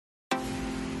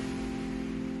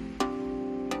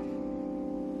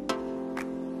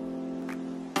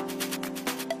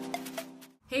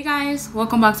Hey guys,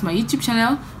 welcome back to my YouTube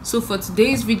channel. So for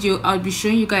today's video, I'll be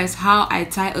showing you guys how I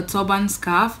tie a turban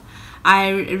scarf. I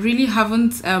really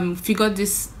haven't figured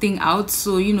this thing out,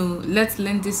 so let's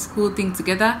learn this whole thing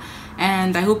together,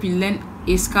 and I hope you learn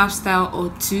a scarf style or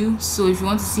two. So if you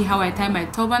want to see how I tie my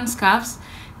turban scarves,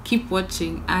 keep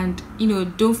watching, and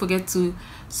don't forget to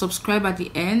subscribe at the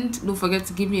end. Don't forget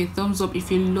to give me a thumbs up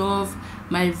if you love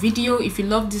my video. If you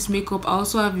love this makeup, I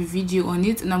also have a video on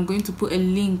it, and I'm going to put a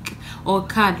link or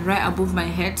card right above my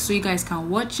head so you guys can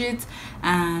watch it,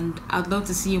 and I'd love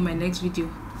to see you in my next video.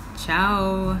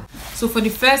 Ciao. So for the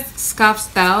first scarf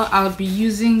style, I'll be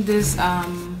using this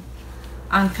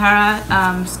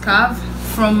Ankara scarf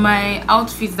from my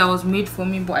outfit that was made for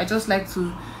me, but I just like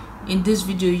to in this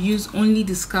video use only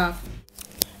the scarf.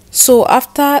 So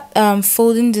after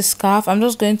folding the scarf, I'm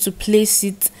just going to place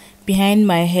it behind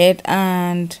my head,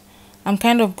 and I'm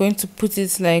kind of going to put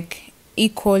it like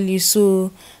equally,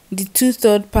 so the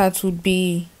 2/3 part would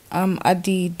be at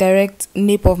the direct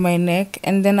nape of my neck,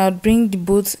 and then I'll bring the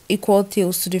both equal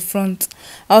tails to the front.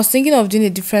 I was thinking of doing a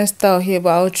different style here, but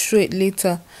I'll show it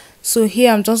later. So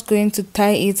here I'm just going to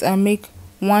tie it and make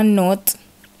one knot,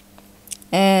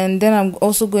 and then I'm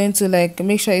also going to like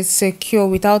make sure it's secure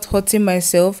without hurting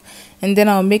myself, and then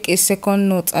I'll make a second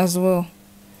knot as well.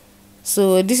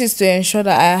 So this is to ensure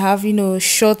that I have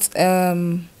short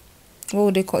what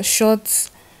would they call, short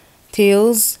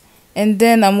tails, and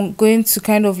then I'm going to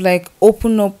kind of like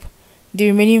open up the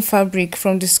remaining fabric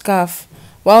from the scarf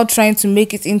while trying to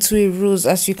make it into a rose,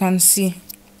 as you can see.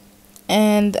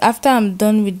 And after I'm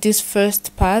done with this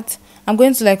first part, I'm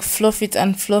going to like fluff it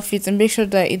and make sure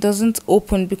that it doesn't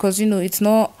open, because it's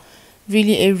not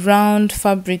really a round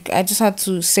fabric. I just had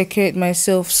to secure it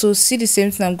myself. So see the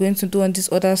same thing I'm going to do on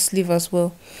this other sleeve as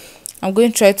well. I'm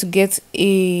going to try to get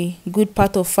a good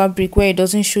part of fabric where it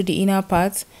doesn't show the inner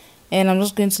part, and I'm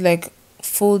just going to like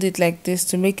fold it like this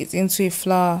to make it into a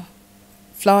flower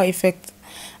effect.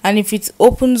 And if it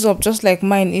opens up just like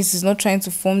mine is, it's not trying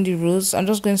to form the rose, I'm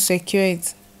just going to secure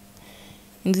it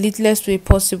in the littlest way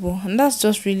possible, and that's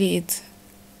just really it.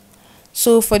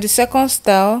 So for the second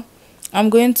style, I'm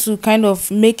going to kind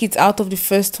of make it out of the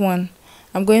first one.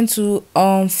 I'm going to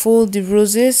fold the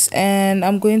roses, and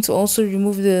I'm going to also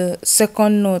remove the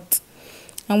second knot.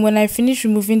 And when I finish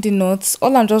removing the knots,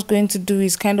 all I'm just going to do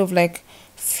is kind of like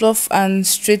fluff and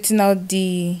straighten out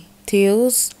the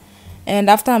tails. And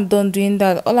after I'm done doing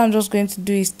that, all I'm just going to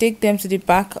do is take them to the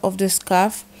back of the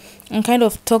scarf and kind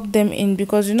of tuck them in,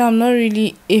 because I'm not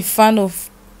really a fan of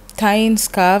tying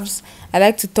scarves. I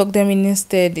like to tuck them in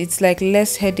instead. It's like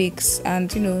less headaches, and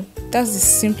that's the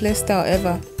simplest style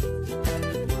ever.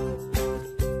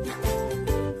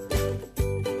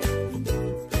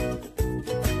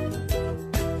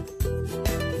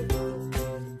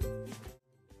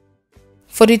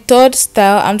 For the third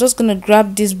style, I'm just going to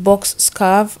grab this box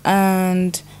scarf,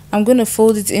 and I'm going to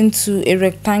fold it into a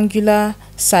rectangular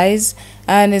size,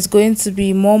 and it's going to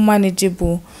be more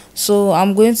manageable. So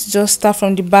I'm going to just start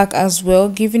from the back as well,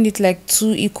 giving it like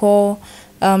two equal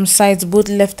sides, both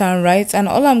left and right. And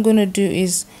all I'm going to do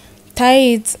is tie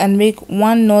it and make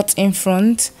one knot in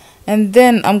front, and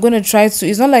then I'm going to try to,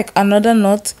 it's not like another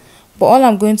knot, but all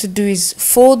I'm going to do is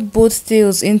fold both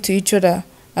tails into each other.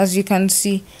 As you can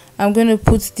see, I'm going to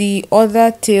put the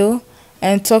other tail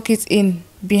and tuck it in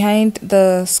behind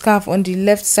the scarf on the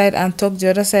left side, and tuck the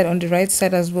other side on the right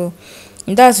side as well.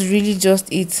 And that's really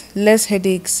just it, less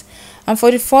headaches. And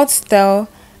for the fourth style,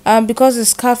 because the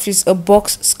scarf is a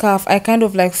box scarf, I kind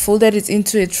of like folded it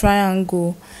into a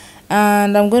triangle,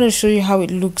 and I'm going to show you how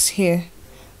it looks here.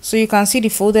 So you can see the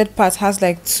folded part has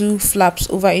like two flaps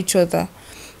over each other.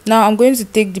 Now I'm going to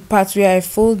take the part where I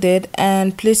folded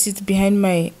and place it behind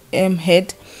my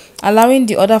head, allowing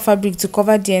the other fabric to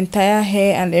cover the entire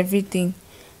hair and everything.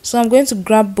 So I'm going to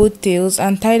grab both tails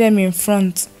and tie them in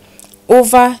front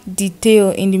over the tail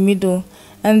in the middle,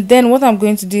 and then what I'm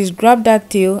going to do is grab that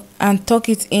tail and tuck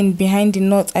it in behind the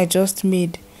knot I just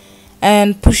made,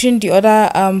 and pushing the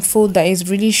other fold that is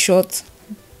really short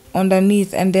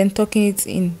underneath, and then tucking it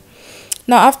in.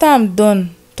 Now after I'm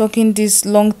done tucking this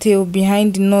long tail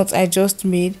behind the knot I just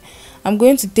made, I'm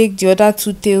going to take the other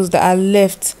two tails that are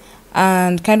left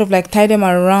and kind of like tie them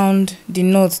around the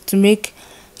knot to make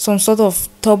some sort of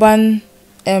turban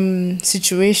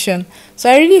situation. So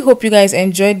I really hope you guys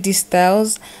enjoyed these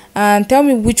styles, and tell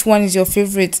me which one is your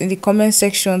favorite in the comment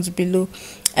sections below.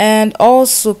 And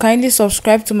also kindly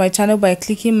subscribe to my channel by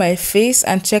clicking my face,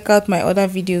 and check out my other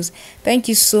videos. Thank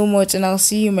you so much, and I'll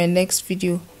see you in my next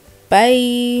video.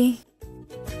 Bye.